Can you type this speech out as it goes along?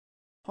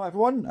Hi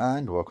everyone,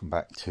 and welcome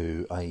back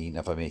to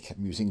another Meerkat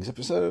Musings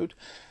episode.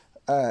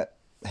 Hair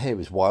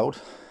is wild,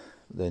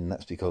 then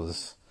that's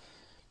because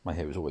my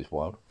hair is always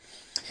wild.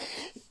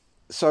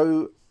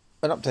 So,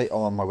 an update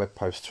on my web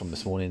post from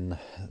this morning.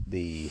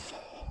 The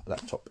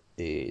laptop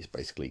is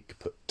basically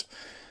kaput,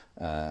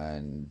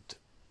 and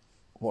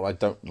while I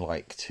don't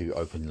like to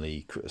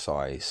openly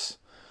criticise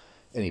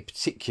any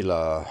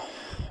particular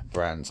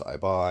brands that I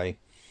buy,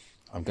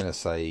 I'm going to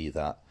say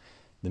that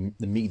the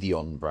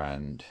Medion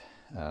brand,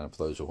 for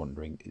those who are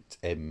wondering, it's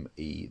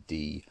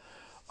Medion,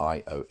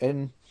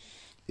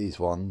 is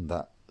one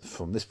that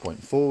from this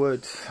point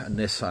forward,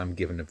 unless I'm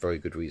given a very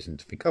good reason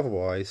to think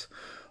otherwise,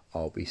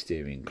 I'll be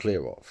steering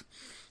clear of.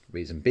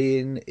 Reason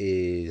being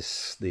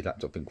is the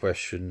laptop in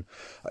question.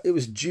 It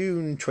was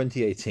June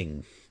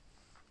 2018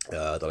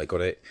 that I got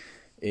it.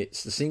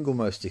 It's the single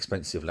most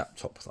expensive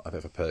laptop that I've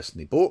ever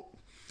personally bought.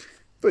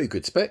 Very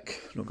good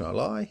spec, not going to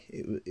lie.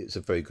 It's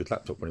a very good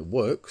laptop when it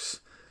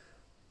works.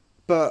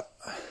 But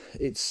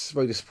it's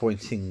very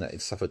disappointing that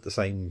it suffered the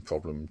same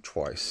problem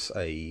twice.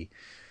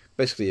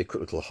 Basically a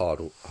critical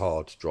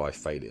hard drive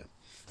failure,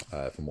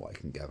 from what I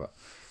can gather.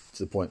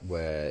 To the point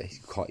where you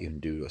can't even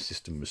do a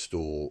system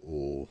restore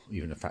or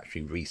even a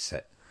factory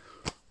reset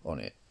on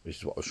it, which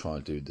is what I was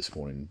trying to do this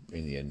morning.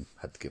 In the end,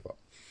 had to give up.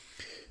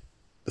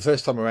 The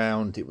first time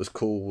around, it was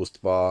caused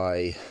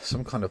by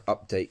some kind of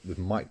update with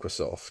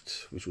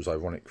Microsoft, which was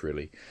ironic,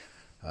 really,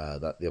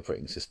 that the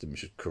operating system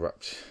should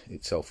corrupt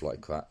itself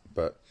like that,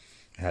 but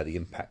it had the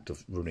impact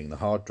of ruining the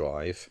hard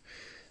drive.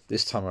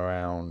 This time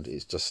around,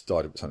 it's just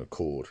died of its own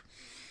accord,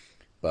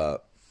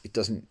 but it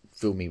doesn't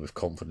fill me with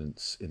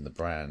confidence in the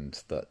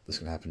brand that this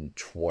can happen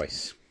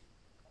twice.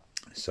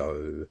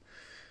 So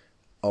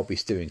I'll be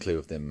steering clear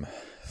of them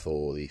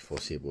for the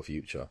foreseeable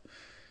future.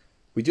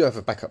 We do have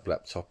a backup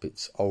laptop.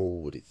 It's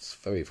old, it's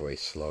very, very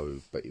slow,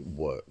 but it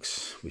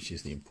works, which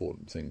is the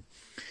important thing.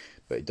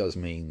 But it does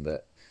mean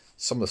that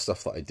some of the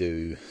stuff that I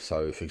do,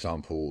 so for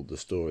example, the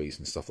stories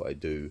and stuff that I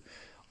do,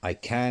 I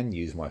can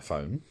use my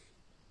phone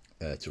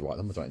to write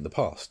them. I've done it in the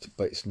past,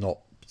 but it's not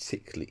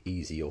particularly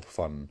easy or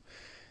fun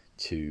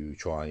to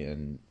try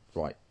and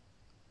write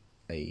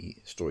a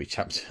story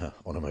chapter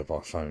on a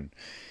mobile phone.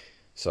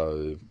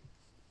 So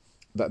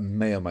that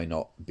may or may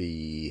not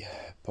be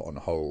put on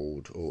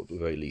hold, or at the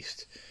very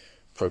least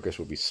progress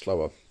will be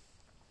slower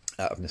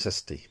out of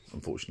necessity,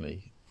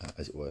 unfortunately,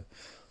 as it were.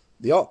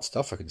 The art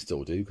stuff I can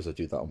still do because I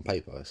do that on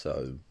paper,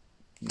 so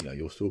you know,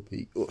 you'll still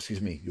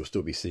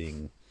be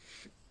seeing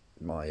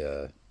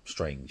my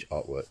strange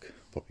artwork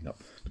popping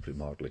up, to put it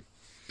mildly.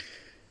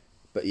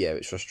 But yeah,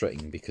 it's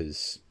frustrating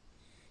because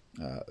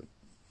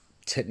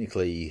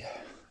technically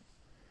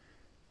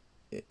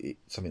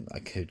it's something that I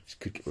could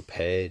get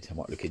repaired. I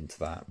might look into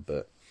that,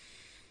 but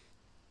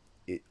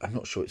I'm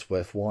not sure it's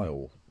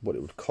worthwhile, what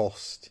it would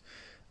cost,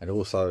 and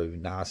also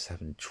now it's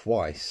happened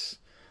twice.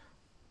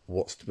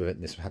 What's to prevent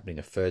this from happening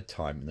a third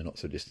time in the not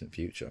so distant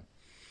future?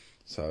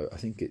 So I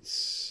think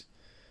it's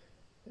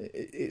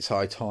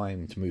high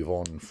time to move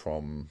on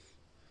from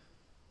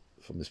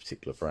this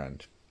particular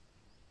brand.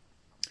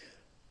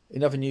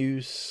 In other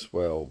news,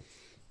 well,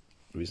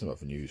 there is no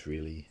other news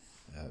really.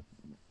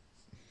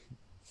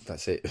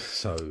 That's it.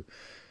 So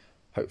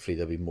hopefully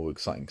there'll be more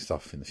exciting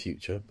stuff in the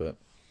future, but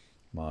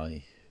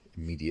my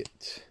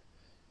immediate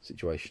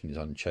situation is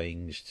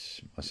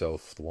unchanged.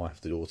 Myself, the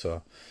wife, the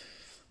daughter,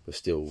 we're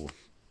still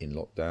in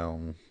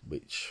lockdown,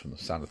 which from the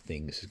sound of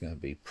things is going to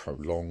be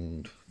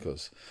prolonged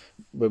because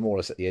we're more or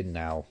less at the end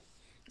now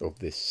of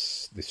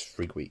this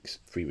 3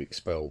 week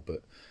spell.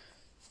 But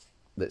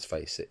let's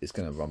face it, it's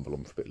going to rumble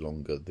on for a bit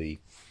longer. The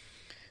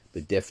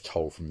death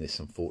toll from this,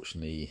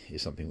 unfortunately,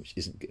 is something which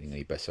isn't getting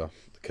any better.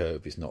 The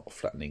curve is not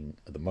flattening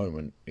at the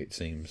moment, it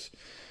seems.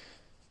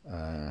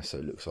 So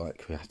it looks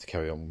like we have to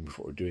carry on with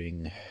what we're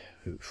doing.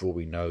 For all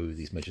we know,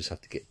 these measures have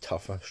to get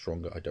tougher,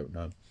 stronger, I don't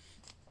know.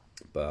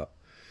 But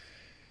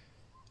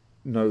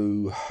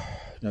no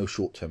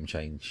short-term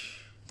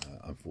change,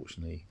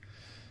 unfortunately.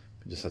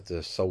 We just have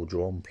to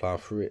soldier on, plough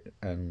through it,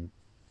 and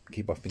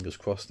keep our fingers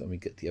crossed that when we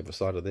get to the other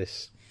side of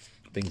this,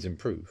 things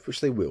improve,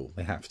 which they will,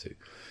 they have to.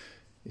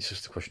 It's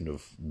just a question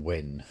of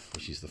when,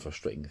 which is the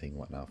frustrating thing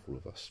right now for all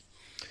of us.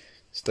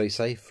 Stay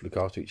safe, look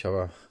after each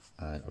other,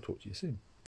 and I'll talk to you soon.